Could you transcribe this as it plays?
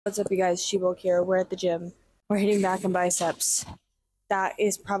What's up, you guys? She-Bulk here. We're at the gym. We're hitting back and biceps. That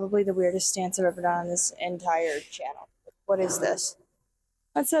is probably the weirdest stance I've ever done on this entire channel. What is this?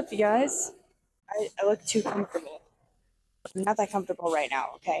 What's up, you guys? I look too comfortable. I'm not that comfortable right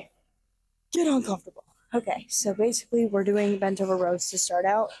now, okay? Get uncomfortable. Okay, so basically we're doing bent over rows to start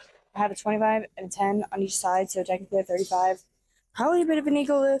out. I have a 25 and a 10 on each side, so technically a 35. Probably a bit of an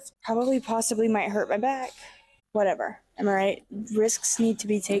ego lift. Probably possibly might hurt my back. Whatever. Am I right? Risks need to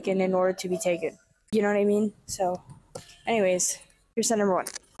be taken in order to be taken. You know what I mean? So, anyways, here's set number one.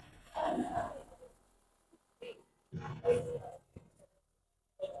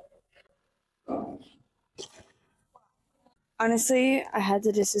 Honestly, I had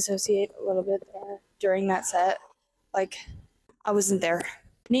to disassociate a little bit there during that set. Like, I wasn't there.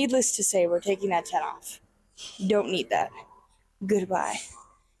 Needless to say, we're taking that 10 off. Don't need that. Goodbye.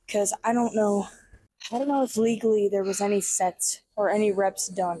 Because I don't know if legally there was any sets or any reps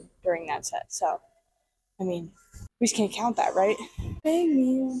done during that set. So, I mean, we just can't count that, right? Beg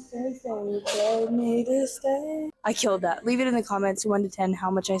me to stay. I killed that. Leave it in the comments, 1 to 10,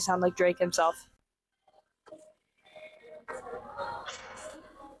 how much I sound like Drake himself.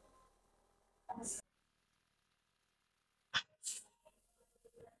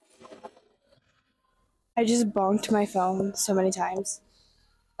 I just bonked my phone so many times.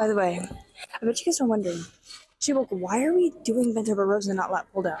 By the way, I bet you guys are wondering, She-Bulk, why are we doing bent over rows and not lat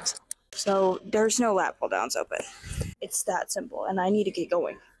pull downs? So there's no lat pull downs open. It's that simple, and I need to get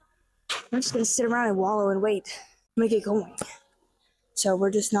going. I'm just gonna sit around and wallow and wait. I'm gonna get going. So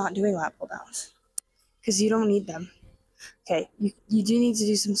we're just not doing lat pull downs because you don't need them. Okay, you do need to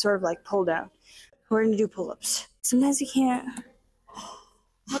do some sort of like pull down. We're gonna do pull ups. Sometimes you can't.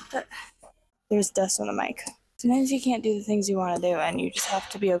 What the? There's dust on the mic. Sometimes you can't do the things you want to do, and you just have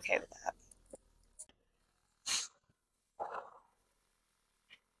to be okay with that.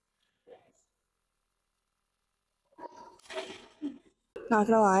 Not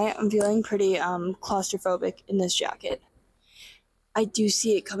gonna lie, I'm feeling pretty claustrophobic in this jacket. I do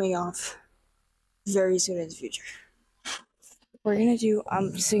see it coming off very soon in the future. We're gonna do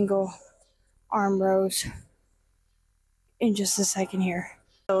single arm rows in just a second here.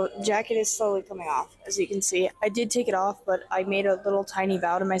 So jacket is slowly coming off, as you can see. I did take it off, but I made a little tiny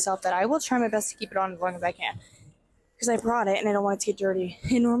vow to myself that I will try my best to keep it on as long as I can. Because I brought it and I don't want it to get dirty.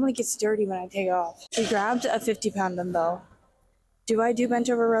 It normally gets dirty when I take it off. I grabbed a 50-pound dumbbell. Do I do bent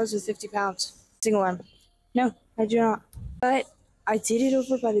over rows with 50 pounds? Single arm. No, I do not. But I did it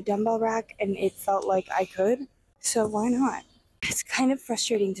over by the dumbbell rack and it felt like I could. So why not? It's kind of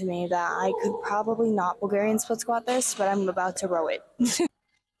frustrating to me that I could probably not Bulgarian split squat this, but I'm about to row it.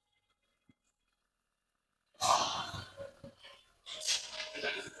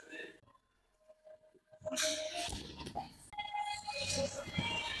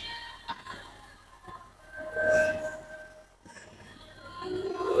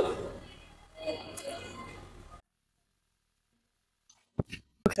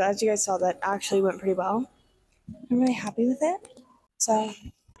 So as you guys saw, that actually went pretty well. I'm really happy with it. So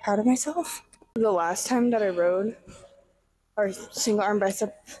proud of myself. The last time that I rowed, or single arm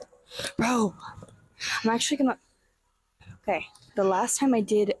bicep row, I'm actually gonna, okay, the last time I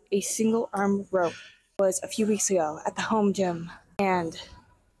did a single arm row was a few weeks ago at the home gym, and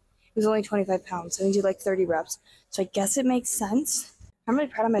it was only 25 pounds, and I did like 30 reps. So I guess it makes sense. I'm really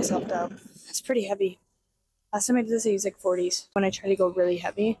proud of myself though. It's pretty heavy. Last time I did this, I used like 40s. When I try to go really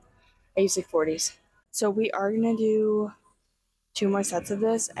heavy, I use like 40s. So we are gonna do 2 more sets of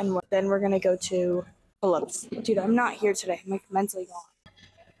this, and then we're gonna go to pull-ups. Dude, I'm not here today. I'm like mentally gone.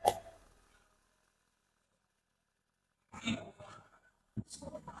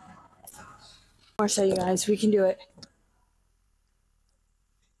 More so, you guys. We can do it.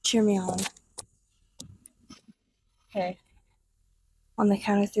 Cheer me on. Okay. On the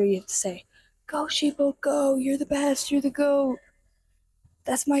count of 3, you have to say, "Go, She-Bulk, go! You're the best. You're the GOAT.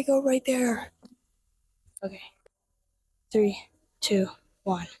 That's my GOAT right there." Okay. 3, 2,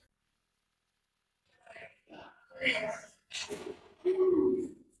 1.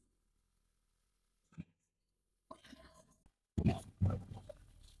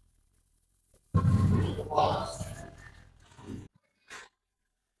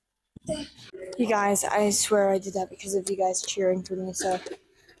 You guys, I swear I did that because of you guys cheering for me, so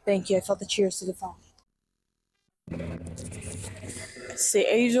thank you. I felt the cheers to the phone. It's the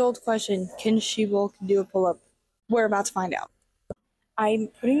age-old question, can She-Bulk do a pull-up? We're about to find out. I'm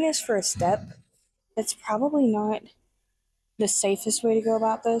putting this for a step. That's probably not the safest way to go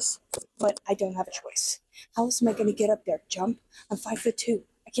about this, but I don't have a choice. How else am I going to get up there? Jump? I'm 5'2".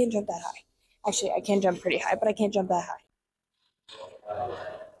 I can't jump that high. Actually, I can jump pretty high, but I can't jump that high.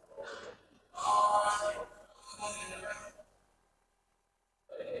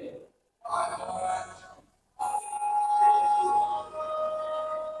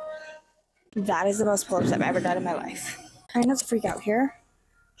 That is the most pull-ups I've ever done in my life. Trying not to freak out here.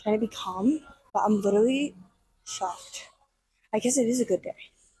 Trying to be calm, but I'm literally shocked. I guess it is a good day.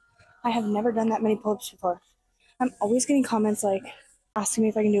 I have never done that many pull-ups before. I'm always getting comments like asking me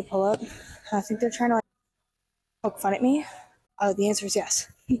if I can do a pull-up. I think they're trying to like poke fun at me. The answer is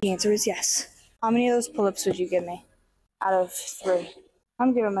yes. The answer is yes. How many of those pull-ups would you give me out of 3?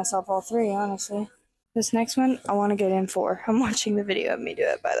 I'm giving myself all 3, honestly. This next one, I want to get in 4. I'm watching the video of me do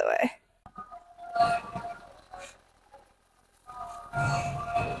it, by the way.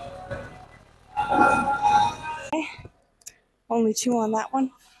 Okay. Only 2 on that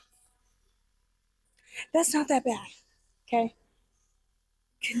one. That's not that bad, okay?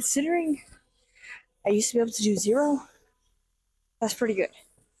 Considering I used to be able to do 0, that's pretty good.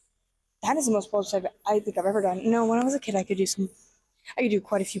 That is the most pull-ups I think I've ever done. No, when I was a kid, I could do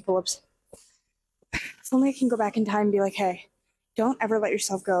quite a few pull-ups. If only I can go back in time and be like, hey, don't ever let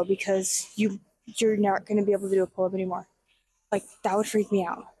yourself go because you're not going to be able to do a pull-up anymore. Like, that would freak me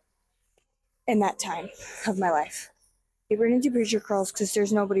out in that time of my life. We're going to do preacher curls because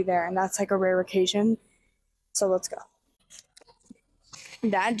there's nobody there, and that's like a rare occasion. So let's go.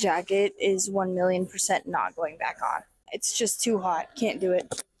 That jacket is 1,000,000% not going back on. It's just too hot. Can't do it.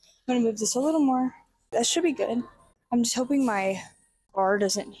 I'm going to move this a little more. That should be good. I'm just hoping my bar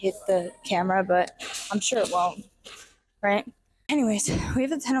doesn't hit the camera, but I'm sure it won't, right? Anyways, we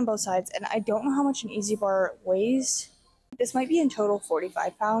have a 10 on both sides, and I don't know how much an EZ bar weighs. This might be in total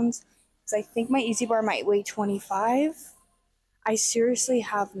 45 pounds, because I think my EZ bar might weigh 25. I seriously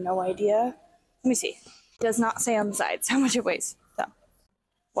have no idea. Let me see. It does not say on the sides how much it weighs. So,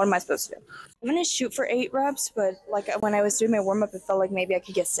 what am I supposed to do? I'm going to shoot for 8 reps, but like when I was doing my warm-up, it felt like maybe I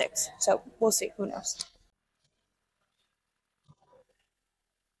could get 6. So, we'll see. Who knows?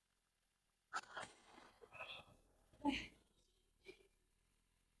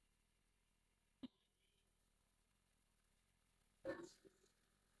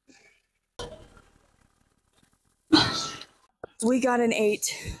 We got an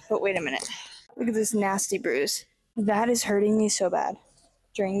 8, but wait a minute. Look at this nasty bruise. That is hurting me so bad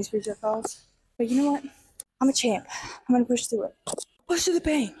during these preacher calls. But you know what? I'm a champ. I'm gonna push through it. Push through the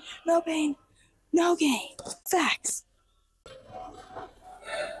pain. No pain, no gain. Facts.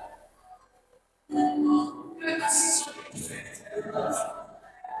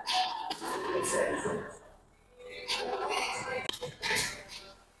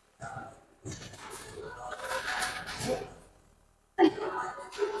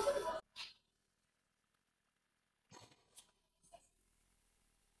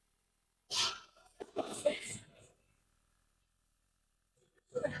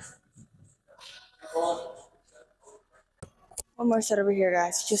 One more set over here,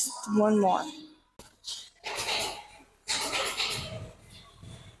 guys. Just one more.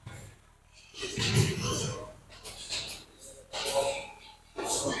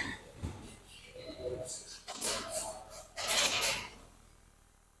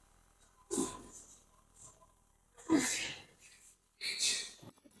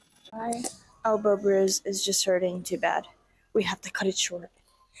 My elbow bruise is just hurting too bad. We have to cut it short.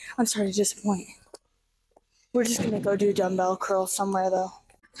 I'm sorry to disappoint. We're just gonna go do dumbbell curls somewhere though.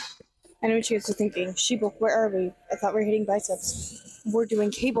 I know what you guys are thinking. Sheeple, where are we? I thought we were hitting biceps. We're doing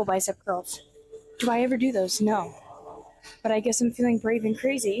cable bicep curls. Do I ever do those? No. But I guess I'm feeling brave and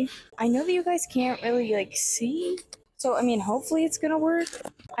crazy. I know that you guys can't really like see. So I mean hopefully it's gonna work.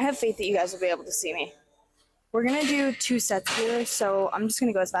 I have faith that you guys will be able to see me. We're gonna do 2 sets here, so I'm just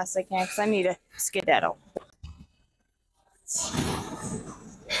gonna go as fast as I can because I need to skedaddle.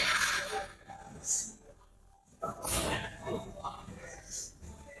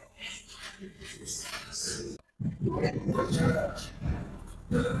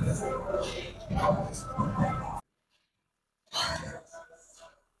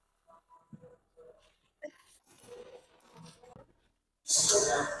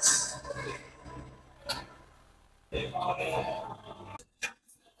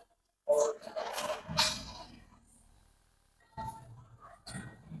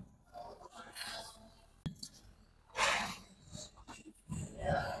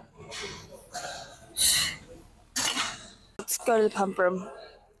 Let's go to the pump room.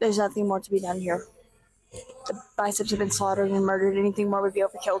 There's nothing more to be done here. The biceps have been slaughtered and murdered. Anything more would be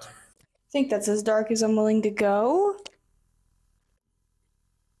overkilled. I think that's as dark as I'm willing to go.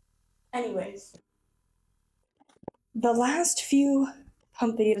 Anyways, the last few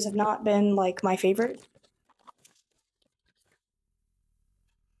pump videos have not been like my favorite.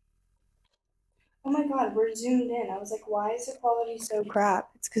 Oh my god, we're zoomed in. I was like, why is the quality so crap?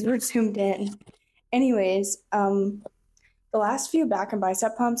 It's because we're zoomed in. Anyways, The last few back and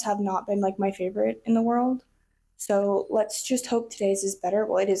bicep pumps have not been like my favorite in the world. So let's just hope today's is better.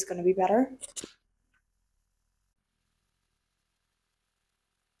 Well, it is going to be better.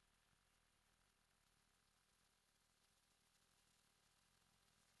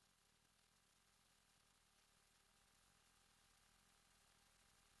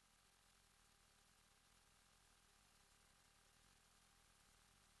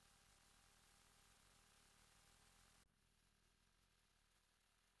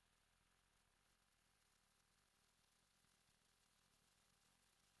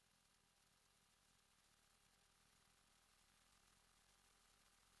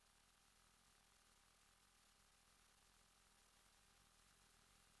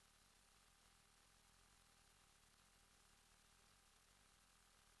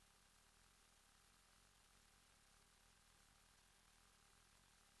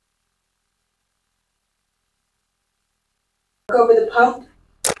 Go over the pump,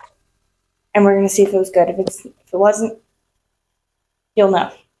 and we're going to see if it was good. If it wasn't, you'll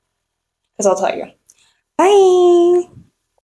know, because I'll tell you. Bye.